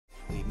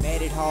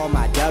made it home,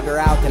 I dug her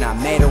out, then I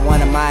made her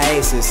one of my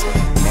aces.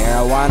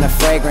 Marijuana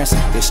fragrance,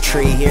 this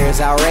tree here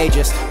is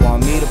outrageous.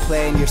 Want me to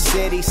play in your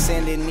city?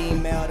 Send an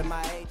email to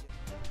my agent.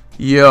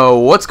 Yo,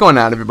 what's going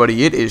on,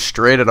 everybody? It is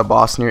Straight Outta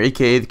Boston here,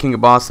 aka the King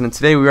of Boston, and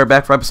today we are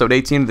back for episode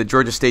 18 of the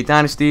Georgia State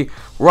Dynasty.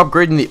 We're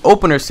upgrading the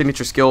opener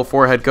signature skill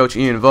for head coach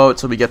Ian Vogt,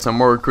 so we get some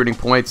more recruiting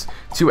points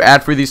to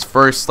add for these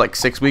first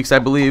 6 weeks, I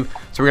believe.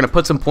 So we're going to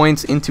put some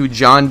points into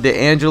John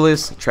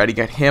DeAngelis, try to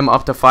get him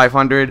up to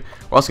 500.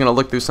 We're also going to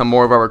look through some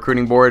more of our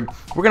recruiting board.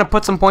 We're going to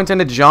put some points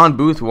into John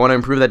Booth. We want to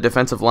improve that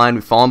defensive line.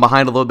 We've fallen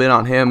behind a little bit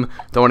on him.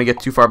 Don't want to get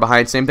too far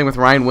behind. Same thing with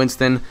Ryan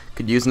Winston.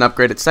 Could use an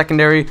upgrade at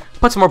secondary.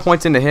 Put some more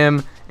points into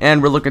him.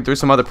 And we're looking through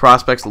some other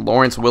prospects.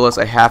 Lawrence Willis,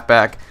 a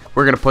halfback.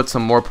 We're going to put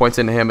some more points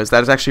into him, as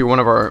that is actually one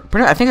of our,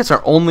 I think it's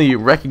our only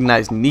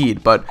recognized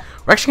need, but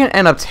we're actually going to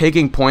end up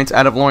taking points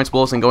out of Lawrence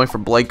Willis and going for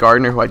Blake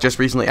Gardner, who I just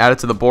recently added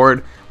to the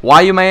board. Why,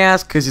 you may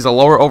ask? Because he's a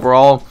lower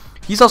overall.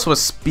 He's also a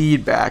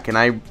speed back, and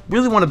I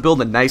really want to build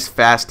a nice,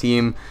 fast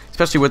team,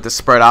 especially with the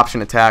spread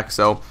option attack,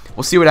 so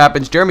we'll see what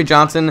happens. Jeremy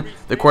Johnson,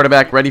 the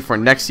quarterback ready for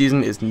next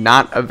season, is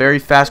not a very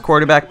fast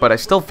quarterback, but I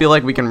still feel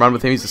like we can run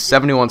with him. He's a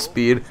 71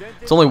 speed.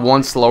 It's only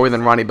one slower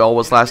than Ronnie Bell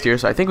was last year,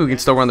 so I think we can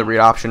still run the read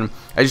option.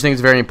 I just think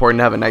it's very important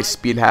to have a nice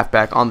speed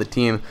halfback on the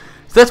team.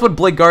 So that's what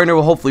Blake Gardner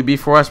will hopefully be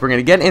for us. We're going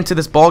to get into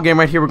this ball game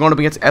right here. We're going up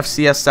against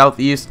FCS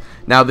Southeast.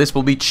 Now, this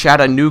will be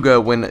Chattanooga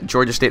when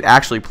Georgia State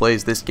actually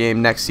plays this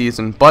game next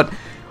season, but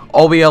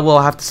all we will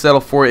have to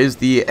settle for is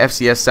the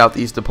FCS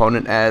Southeast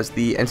opponent, as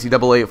the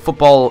NCAA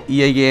football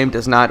EA game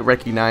does not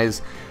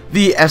recognize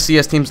the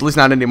FCS teams, at least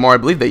not anymore. I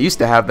believe they used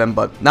to have them,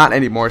 but not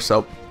anymore.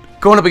 So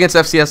going up against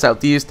FCS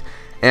Southeast,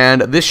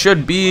 and this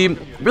should be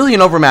really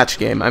an overmatched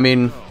game. I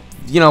mean,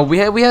 you know, we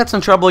had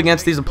some trouble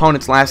against these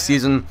opponents last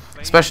season,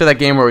 especially that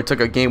game where we took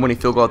a game-winning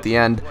field goal at the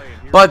end.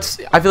 But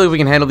I feel like we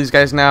can handle these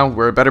guys now.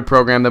 We're a better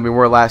program than we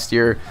were last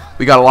year.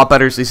 We got a lot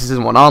better as the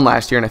season went on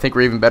last year, and I think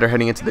we're even better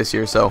heading into this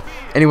year. So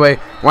anyway,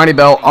 Ronnie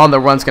Bell on the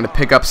run's going to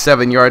pick up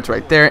 7 yards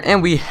right there,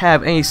 and we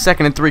have a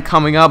 2nd and 3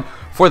 coming up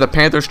for the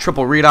Panthers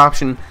triple read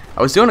option.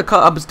 I was doing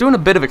a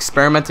bit of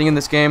experimenting in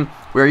this game.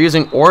 We were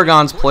using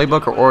Oregon's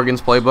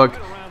playbook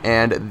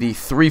and the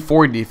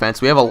 3-4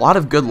 defense. We have a lot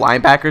of good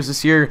linebackers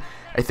this year.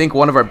 I think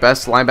one of our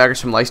best linebackers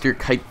from last year,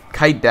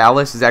 Kite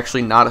Dallas, is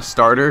actually not a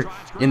starter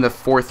in the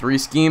 4-3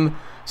 scheme.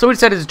 So we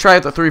decided to try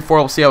out the 3-4.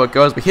 We'll see how it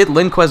goes. We hit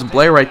Linquez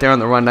Blair right there on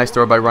the run. Nice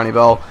throw by Ronnie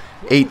Bell.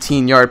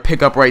 18-yard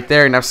pickup right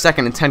there. Now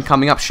 2nd and 10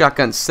 coming up.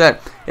 Shotgun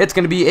set. It's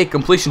going to be a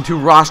completion to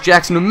Ross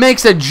Jackson, who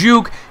makes a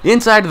juke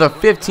inside of the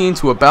 15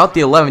 to about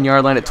the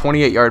 11-yard line. A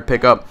 28-yard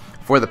pickup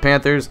for the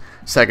Panthers.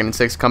 2nd and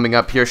 6 coming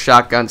up here.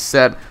 Shotgun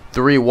set.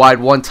 3 wide,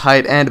 1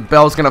 tight end.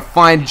 Bell's going to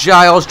find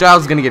Giles.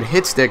 Giles is going to get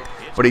hit sticked,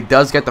 but he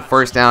does get the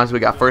first down, so we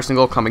got 1st and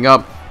goal coming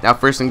up. Now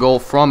 1st and goal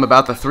from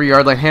about the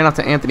 3-yard line. Hand off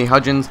to Anthony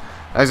Hudgens.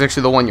 That's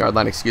actually the 1-yard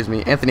line, excuse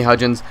me. Anthony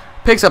Hudgens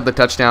picks up the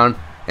touchdown,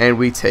 and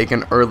we take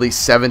an early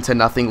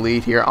 7-0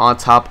 lead here on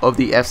top of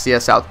the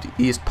FCS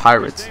Southeast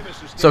Pirates.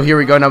 So here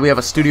we go. Now we have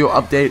a studio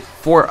update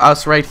for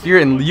us right here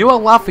in UL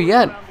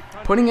Lafayette,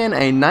 putting in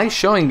a nice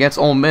showing against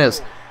Ole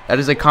Miss. That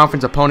is a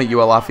conference opponent,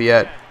 UL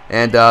Lafayette,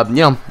 and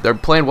you know, they're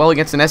playing well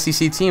against an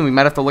SEC team. We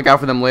might have to look out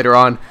for them later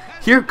on.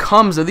 Here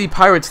comes the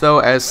Pirates, though,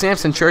 as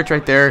Samson Church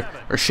right there,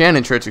 or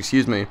Shannon Church,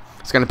 excuse me,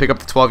 is going to pick up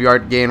the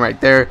 12-yard gain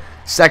right there.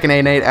 2nd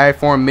and 8, I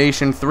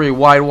formation, 3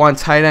 wide, 1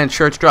 tight end.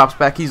 Church drops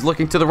back. He's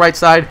looking to the right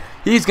side.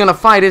 He's going to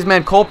find his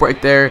man Culp right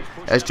there,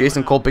 as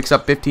Jason Culp picks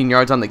up 15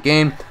 yards on the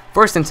game.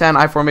 1st and 10,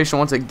 I formation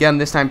once again.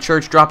 This time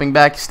Church dropping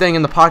back, staying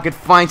in the pocket,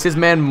 finds his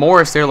man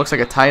Morris there. Looks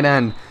like a tight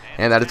end,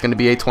 and that is going to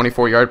be a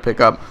 24-yard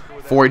pickup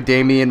for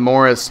Damian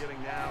Morris.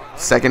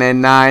 2nd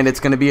and 9, it's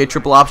going to be a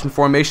triple option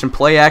formation,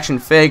 play action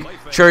fake.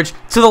 Church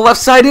to the left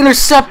side,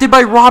 intercepted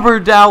by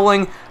Robert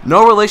Dowling.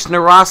 No relation to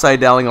Rossai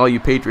Dowling, all you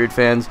Patriot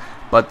fans,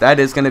 but that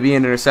is going to be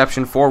an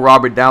interception for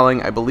Robert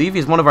Dowling. I believe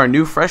he's one of our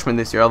new freshmen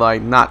this year, although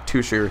I'm not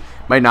too sure.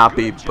 Might not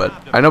be, but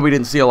I know we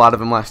didn't see a lot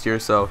of him last year,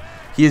 so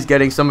he is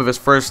getting some of his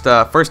first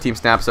team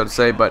snaps, so to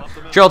say. But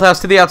Gerald House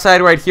to the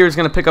outside right here is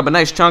going to pick up a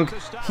nice chunk.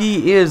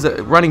 He is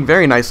running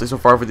very nicely so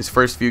far for these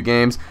first few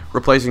games,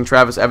 replacing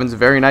Travis Evans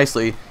very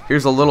nicely.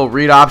 Here's a little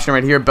read option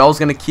right here. Bell's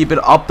going to keep it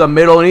up the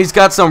middle, and he's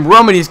got some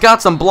room, and he's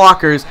got some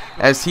blockers,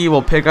 as he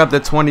will pick up the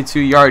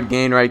 22-yard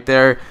gain right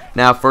there.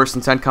 Now 1st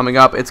and 10 coming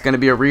up. It's going to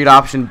be a read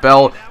option.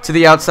 Bell to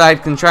the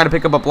outside, can try to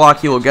pick up a block.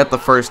 He will get the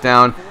first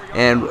down.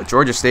 And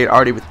Georgia State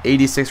already with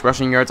 86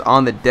 rushing yards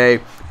on the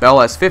day. Bell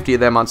has 50 of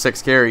them on 6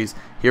 carries.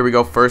 Here we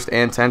go, 1st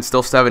and 10,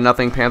 still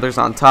 7-0, Panthers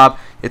on top.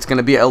 It's going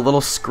to be a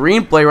little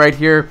screenplay right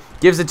here.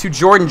 Gives it to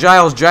Jordan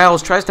Giles.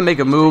 Giles tries to make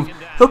a move.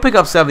 He'll pick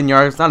up 7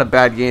 yards. Not a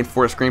bad gain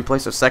for a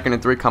screenplay, so 2nd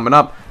and 3 coming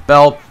up.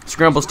 Bell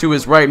scrambles to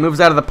his right, moves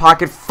out of the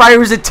pocket,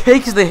 fires it,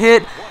 takes the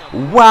hit.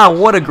 Wow,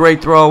 what a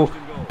great throw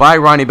by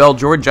Ronnie Bell.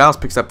 Jordan Giles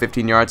picks up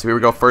 15 yards. So here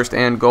we go, 1st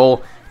and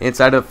goal.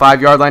 Inside of the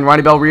 5-yard line,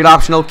 Ronnie Bell read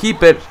option, he'll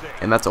keep it.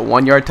 And that's a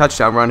 1-yard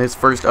touchdown run, his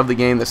first of the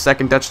game, the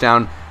 2nd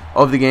touchdown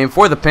of the game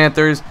for the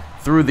Panthers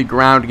through the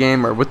ground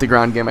game, or with the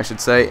ground game, I should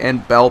say.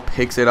 And Bell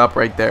picks it up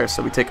right there.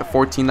 So we take a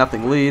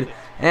 14-0 lead.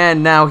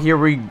 And now here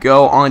we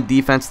go on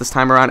defense this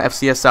time around.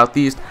 FCS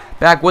Southeast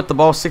back with the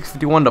ball,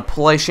 6:51 to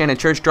play. Shannon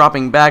Church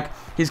dropping back.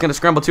 He's going to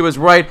scramble to his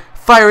right,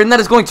 fire, and that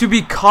is going to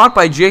be caught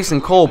by Jason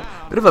Culp.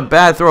 Bit of a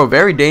bad throw,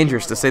 very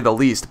dangerous to say the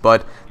least,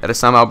 but that is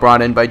somehow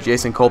brought in by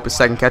Jason Culp, his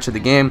second catch of the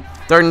game.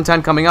 3rd and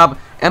 10 coming up,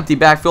 empty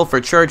backfield for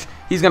Church.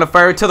 He's going to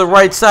fire it to the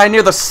right side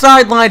near the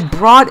sideline,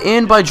 brought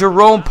in by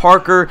Jerome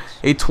Parker.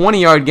 A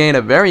 20-yard gain,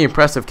 a very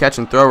impressive catch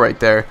and throw right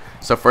there.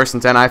 So 1st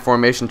and 10 I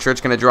formation,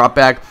 Church going to drop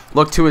back,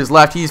 look to his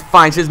left, he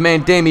finds his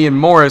man Damian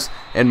Morris,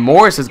 and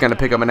Morris is going to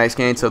pick up a nice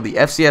gain. So the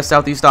FCS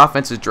Southeast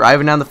offense is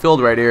driving down the field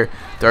right here.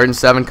 3rd and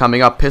 7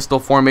 coming up, pistol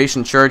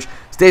formation, Church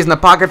stays in the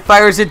pocket,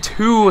 fires it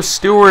to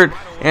Stewart,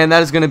 and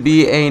that is going to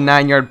be a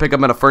 9-yard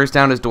pickup and a 1st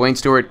down as Dwayne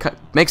Stewart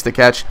makes the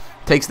catch,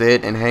 takes the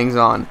hit, and hangs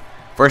on.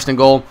 1st and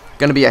goal,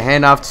 going to be a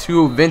handoff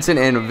to Vincent,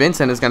 and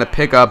Vincent is going to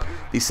pick up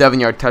the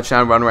 7-yard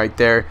touchdown run right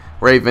there.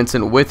 Ray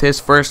Vincent with his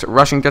first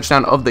rushing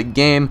touchdown of the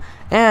game,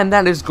 and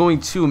that is going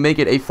to make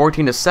it a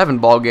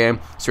 14-7 ball game.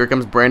 So here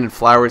comes Brandon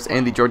Flowers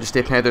and the Georgia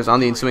State Panthers on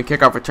the ensuing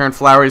kickoff return.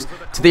 Flowers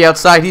to the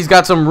outside. He's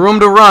got some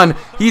room to run.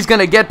 He's going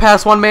to get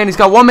past one man. He's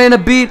got one man to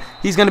beat.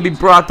 He's going to be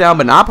brought down,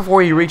 but not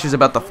before he reaches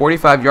about the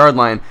 45-yard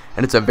line,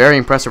 and it's a very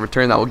impressive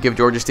return that will give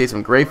Georgia State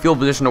some great field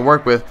position to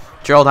work with.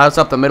 Gerald House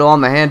up the middle on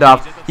the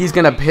handoff. He's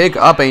going to pick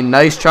up a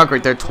nice chunk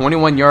right there,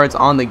 21 yards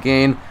on the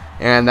gain.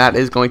 And that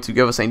is going to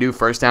give us a new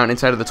 1st down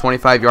inside of the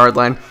 25-yard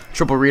line.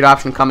 Triple read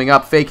option coming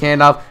up. Fake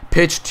handoff.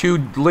 Pitch to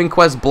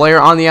Linquest Blair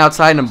on the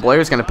outside. And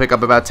Blair's going to pick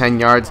up about 10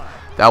 yards.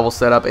 That will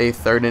set up a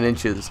 3rd and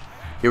inches.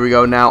 Here we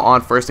go now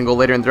on 1st and goal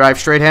later in the drive.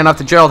 Straight handoff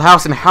to Gerald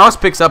House. And House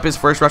picks up his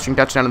first rushing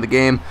touchdown of the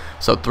game.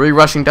 So 3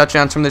 rushing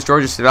touchdowns from this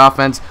Georgia State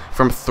offense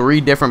from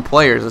 3 different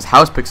players as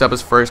House picks up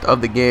his first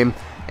of the game.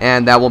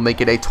 And that will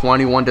make it a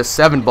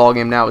 21-7 ball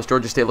game now as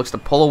Georgia State looks to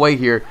pull away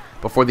here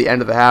before the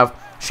end of the half.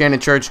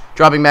 Shannon Church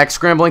dropping back,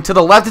 scrambling to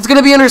the left. It's going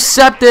to be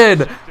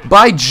intercepted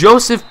by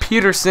Joseph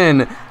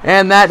Peterson,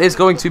 and that is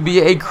going to be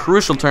a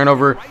crucial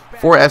turnover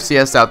for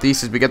FCS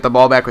Southeast as we get the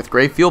ball back with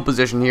great field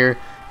position here.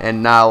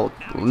 And now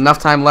enough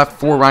time left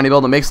for Ronnie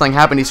Bell to make something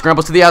happen. He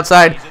scrambles to the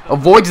outside,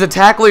 avoids the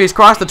tackler. He's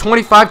crossed the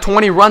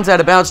 25-20, runs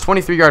out of bounds,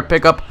 23-yard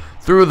pickup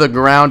through the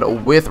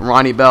ground with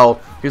Ronnie Bell.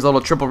 Here's a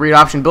little triple read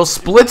option. Bill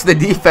splits the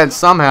defense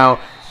somehow,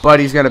 but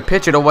he's going to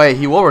pitch it away.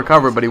 He will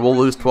recover, but he will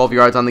lose 12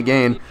 yards on the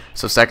gain.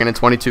 So 2nd and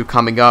 22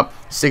 coming up.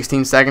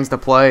 16 seconds to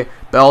play.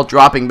 Bell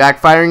dropping back,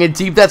 firing it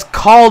deep. That's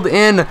called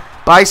in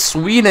by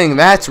Sweeting.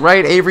 That's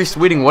right, Avery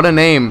Sweeting. What a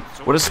name.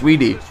 What a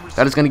sweetie.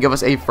 That is going to give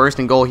us a 1st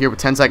and goal here with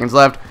 10 seconds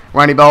left.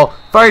 Ronnie Bell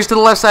fires to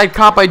the left side,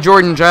 caught by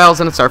Jordan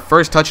Giles, and it's our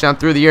first touchdown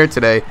through the air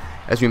today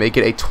as we make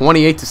it a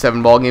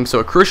 28-7 ball game. So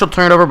a crucial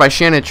turnover by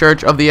Shannon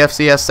Church of the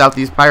FCS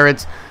Southeast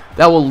Pirates.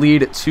 That will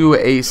lead to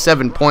a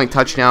 7-point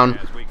touchdown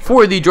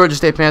for the Georgia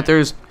State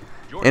Panthers,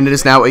 and it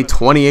is now a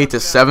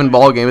 28-7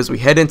 ball game as we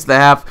head into the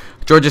half.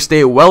 Georgia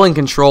State well in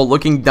control,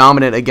 looking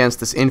dominant against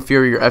this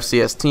inferior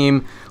FCS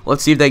team.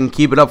 Let's see if they can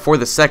keep it up for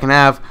the second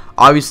half.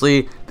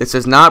 Obviously, this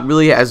is not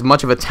really as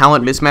much of a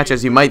talent mismatch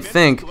as you might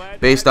think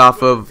based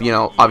off of,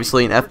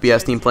 obviously an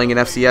FBS team playing an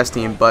FCS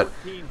team, but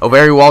a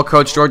very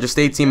well-coached Georgia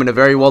State team and a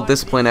very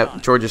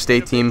well-disciplined Georgia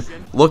State team.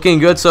 Looking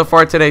good so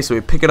far today, so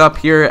we pick it up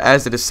here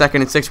as it is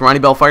 2nd and 6. Ronnie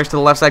Bell fires to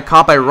the left side,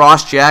 caught by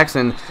Ross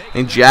Jackson,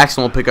 and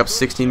Jackson will pick up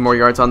 16 more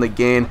yards on the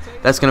gain.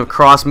 That's going to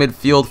cross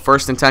midfield.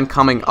 1st and 10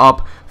 coming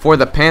up for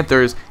the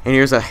Panthers, and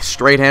here's a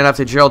straight handoff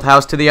to Gerald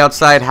House to the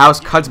outside. House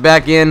cuts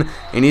back in,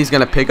 and he's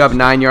going to pick up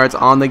 9 yards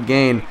on the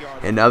gain.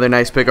 Another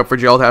nice pickup for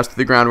Gerald House to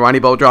the ground. Ronnie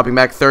Bell dropping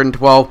back, 3rd and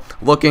 12.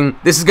 Looking,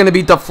 this is going to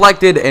be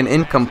deflected and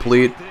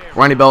incomplete.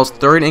 Ronnie Bell's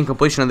 3rd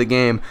incompletion of the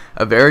game.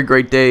 A very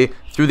great day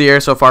through the air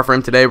so far for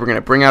him today. We're going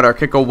to bring out our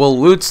kicker, Will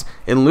Lutz,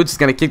 and Lutz is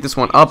going to kick this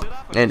one up,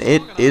 and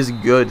it is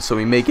good. So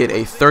we make it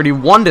a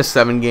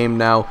 31-7 game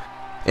now,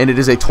 and it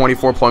is a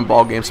 24-point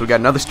ball game. So we got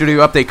another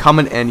studio update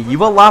coming, and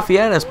UL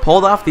Lafayette has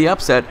pulled off the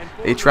upset.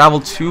 They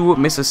traveled to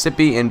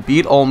Mississippi and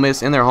beat Ole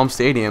Miss in their home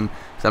stadium.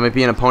 So that might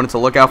be an opponent to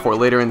look out for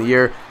later in the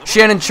year.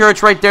 Shannon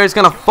Church right there is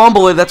going to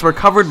fumble it. That's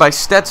recovered by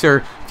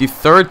Stetzer. The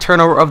 3rd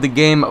turnover of the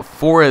game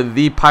for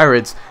the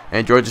Pirates.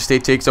 And Georgia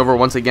State takes over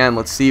once again.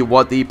 Let's see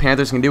what the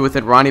Panthers can do with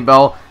it. Ronnie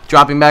Bell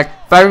dropping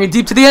back, firing it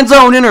deep to the end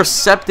zone.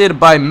 Intercepted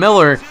by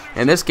Miller.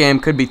 And this game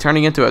could be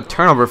turning into a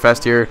turnover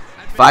fest here.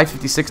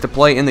 5:56 to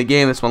play in the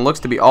game. This one looks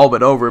to be all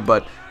but over,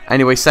 but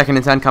anyway, 2nd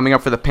and 10 coming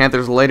up for the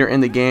Panthers later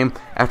in the game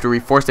after we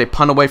forced a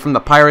punt away from the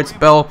Pirates.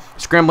 Bell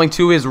scrambling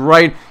to his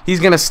right. He's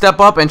going to step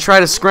up and try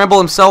to scramble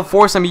himself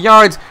for some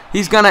yards.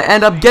 He's going to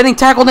end up getting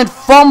tackled and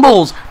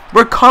fumbles.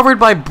 Recovered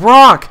by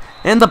Brock.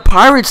 And the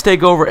Pirates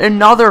take over.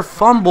 Another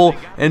fumble,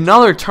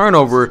 another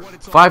turnover.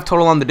 5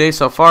 total on the day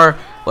so far.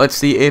 Let's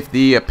see if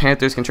the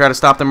Panthers can try to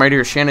stop them right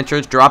here. Shannon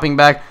Church dropping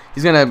back.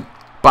 He's going to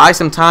buy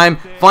some time.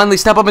 Finally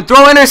step up and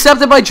throw.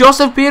 Intercepted by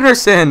Joseph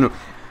Peterson.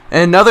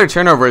 Another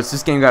turnover as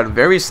this game got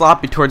very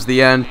sloppy towards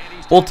the end.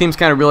 Both teams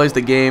kind of realized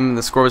the game and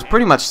the score was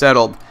pretty much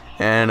settled.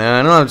 And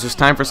I don't know, it's just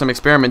time for some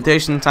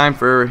experimentation, time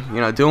for,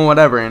 doing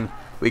whatever. And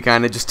we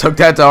kind of just took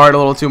that to heart a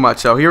little too much.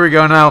 So here we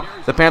go now.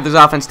 The Panthers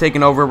offense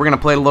taking over. We're going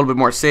to play it a little bit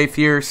more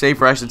safer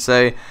I should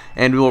say,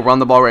 and we will run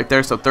the ball right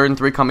there. So 3rd and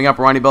 3 coming up.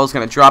 Ronnie Bell's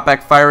going to drop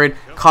back, fire it.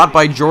 Caught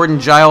by Jordan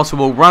Giles, who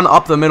will run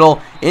up the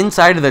middle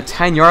inside of the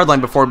 10-yard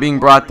line before being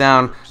brought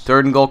down.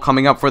 3rd and goal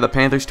coming up for the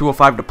Panthers,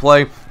 2:05 to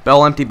play.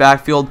 Bell empty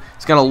backfield.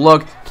 He's going to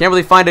look. Can't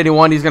really find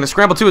anyone. He's going to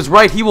scramble to his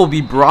right. He will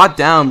be brought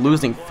down,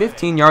 losing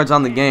 15 yards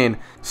on the gain.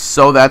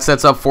 So that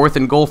sets up 4th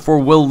and goal for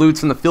Will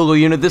Lutz in the field goal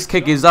unit. This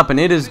kick is up, and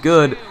it is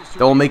good.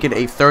 That will make it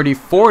a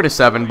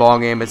 34-7 ball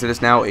game, as it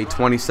is now a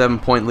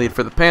 27-point lead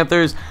for the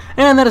Panthers.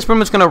 And that is pretty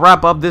much going to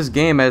wrap up this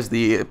game, as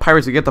the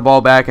Pirates would get the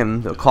ball back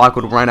and the clock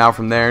would run out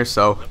from there.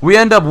 So we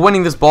end up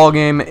winning this ball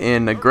game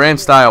in a grand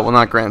style. Well,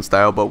 not grand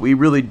style, but we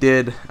really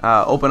did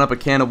open up a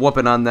can of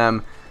whooping on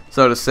them,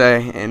 so to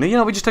say. And, you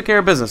know, we just took care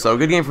of business. So,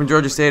 good game from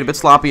Georgia State. A bit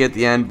sloppy at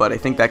the end, but I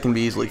think that can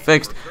be easily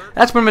fixed.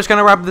 That's pretty much going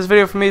to wrap up this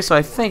video for me. So,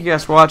 I thank you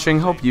guys for watching.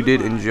 Hope you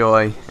did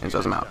enjoy. And so,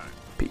 I'm out.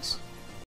 Peace.